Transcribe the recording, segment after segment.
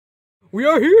We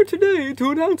are here today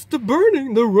to announce the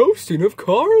roasting of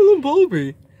Carl and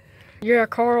Bulby. Yeah,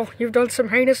 Carl, you've done some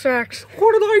heinous acts.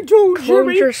 What did I do,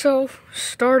 Jimmy? Cloned yourself,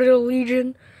 started a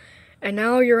legion, and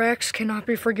now your acts cannot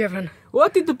be forgiven.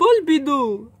 What did the Bulby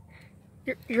do?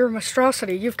 You're a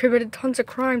monstrosity. You've committed tons of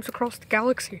crimes across the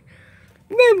galaxy.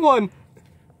 Name one.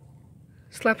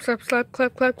 Slap, slap, slap,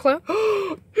 clap, clap, clap.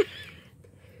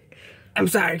 I'm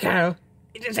sorry, Carl.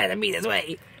 It just had to be this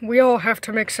way. We all have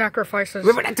to make sacrifices.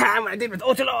 Remember that time when I did with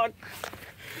Ultralord?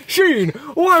 Sheen,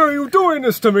 why are you doing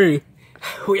this to me?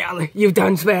 Well, you've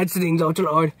done bad things,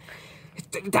 Ultralord.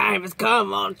 The time has come,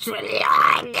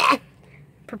 Ultralord.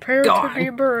 Prepare to be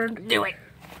burned. Do it.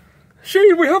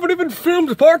 Sheen, we haven't even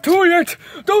filmed part 2 yet.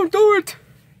 Don't do it.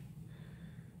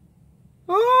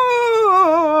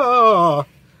 Ah!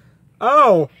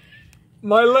 Ow!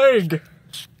 My leg.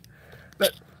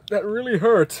 That really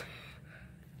hurt.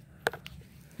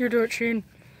 You do it, Sheen.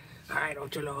 Alright,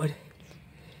 Ultralord.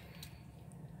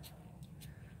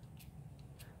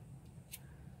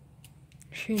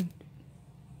 Sheen.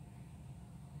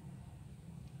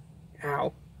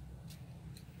 Ow.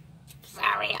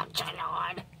 Sorry,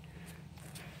 Ultralord.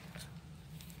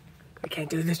 I can't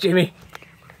do this, Jimmy.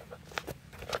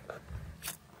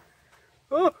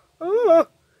 Oh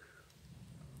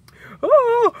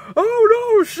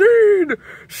no, Sheen!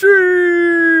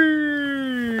 Sheen!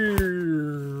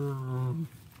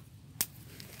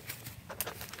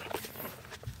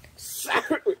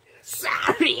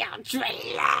 Sorry,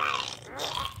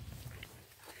 Ultralord.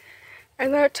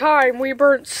 And that time we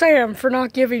burnt Sam for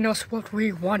not giving us what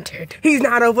we wanted. He's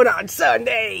not open on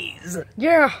Sundays.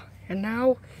 Yeah, and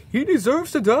now... He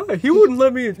deserves to die. He wouldn't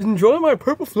let me enjoy my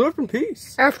purple flip in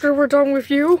peace. After we're done with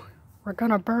you, we're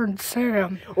gonna burn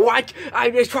Sam. What?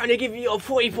 I'm just trying to give you a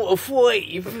 4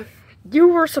 You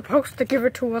were supposed to give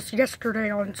it to us yesterday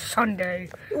on Sunday.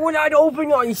 We're not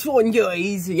open on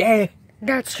Sundays, yeah.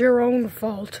 That's your own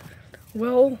fault.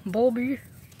 Well, Bulby,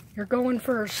 you're going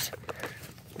first.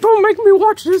 Don't make me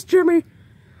watch this, Jimmy.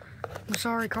 I'm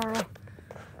sorry, Carl.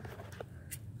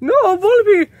 No,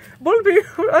 Bulby,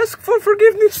 ask for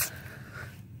forgiveness.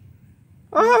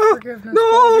 Forgiveness,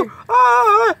 no,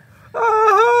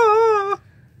 Bulby.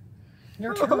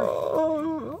 Your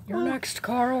turn. You're next,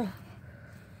 Carl.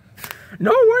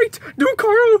 No, wait, do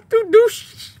Carl, do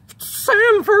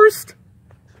Sam first.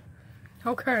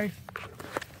 Okay.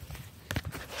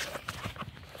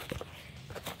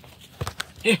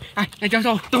 I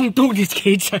don't do this,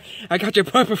 kids. I got your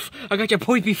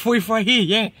point before right here,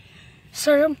 yeah.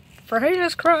 Sam, for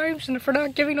heinous crimes and for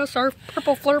not giving us our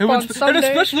purple flurp on Sunday. And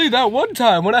especially that one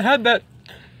time when I had that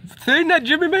thing that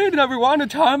Jimmy made and I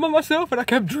rewinded time on myself and I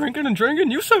kept drinking and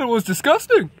drinking. You said it was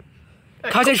disgusting.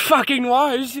 Cause it fucking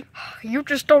was. You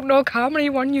just don't know comedy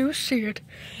when you see it.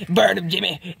 Burn him,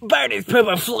 Jimmy. Burn his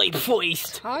purple flip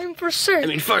first. Time for Sam. I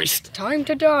mean first. Time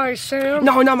to die, Sam.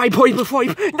 No, not my purple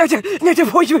flip. Not the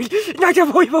purple flip. Not the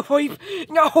purple flip.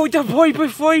 No, the purple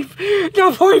flip.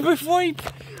 The purple flip.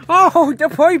 Oh, the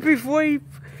purple flip.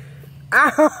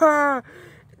 Ah,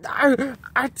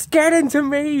 it's getting to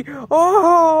me.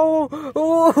 Oh.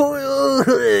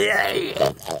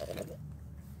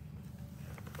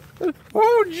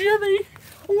 Oh, Jimmy,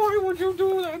 why would you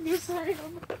do that to Sam?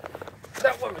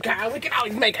 Don't worry, Kyle. We can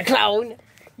always make a clone.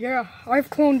 Yeah,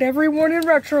 I've cloned everyone in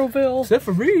Retroville. Except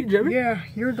for me, Jimmy. Yeah,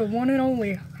 you're the one and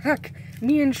only. Heck,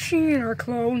 me and Sheen are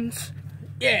clones.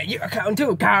 Yeah, you're a clone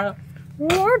too, Kyle.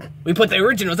 What? We put the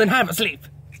originals in hypersleep.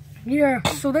 Yeah,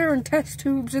 so they're in test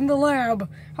tubes in the lab.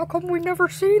 How come we never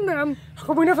seen them? How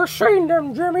come we never seen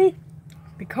them, Jimmy?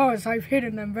 Because I've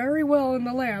hidden them very well in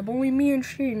the lab. Only me and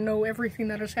Sheen know everything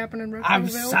that has happened in Retrovill. I'm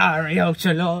sorry,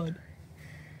 Ultralord.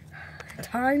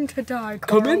 Time to die,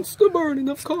 Carl. Commence the burning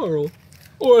of Carl.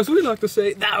 Or as we like to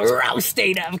say, The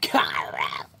roasting of Carl.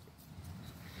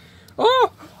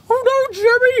 oh no,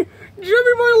 Jimmy!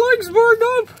 Jimmy, my legs burned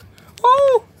up!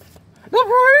 Oh, the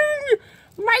brain!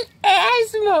 My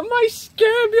asthma! My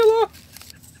scapula!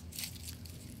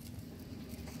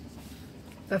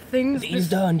 The things... He's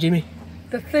done, Jimmy.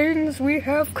 The things we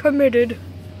have committed.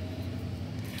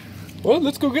 Well,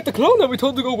 let's go get the clone that we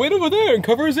told to go wait over there and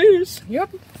cover his ears.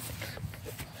 Yep.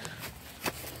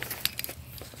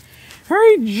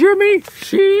 Hey, Jimmy!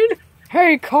 Sheen!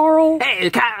 Hey, Carl. Hey,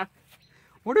 Carl.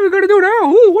 What are we gonna do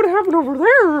now? Ooh, what happened over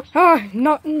there?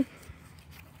 Nothing.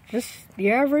 Just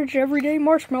the average, everyday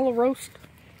marshmallow roast.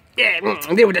 Yeah,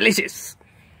 they were delicious.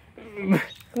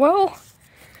 Well...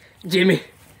 Jimmy.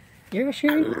 Yeah,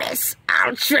 Sheen? Miss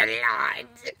Ultralord.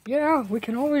 Yeah, we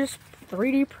can always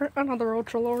 3D print another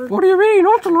Ultralord. What do you mean?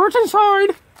 Ultralord's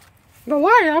inside! The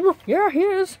lab? Yeah, he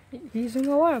is. He's in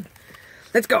the lab.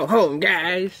 Let's go home,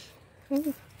 guys.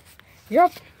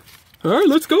 Yep. Alright,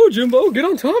 let's go, Jimbo. Get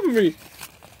on top of me.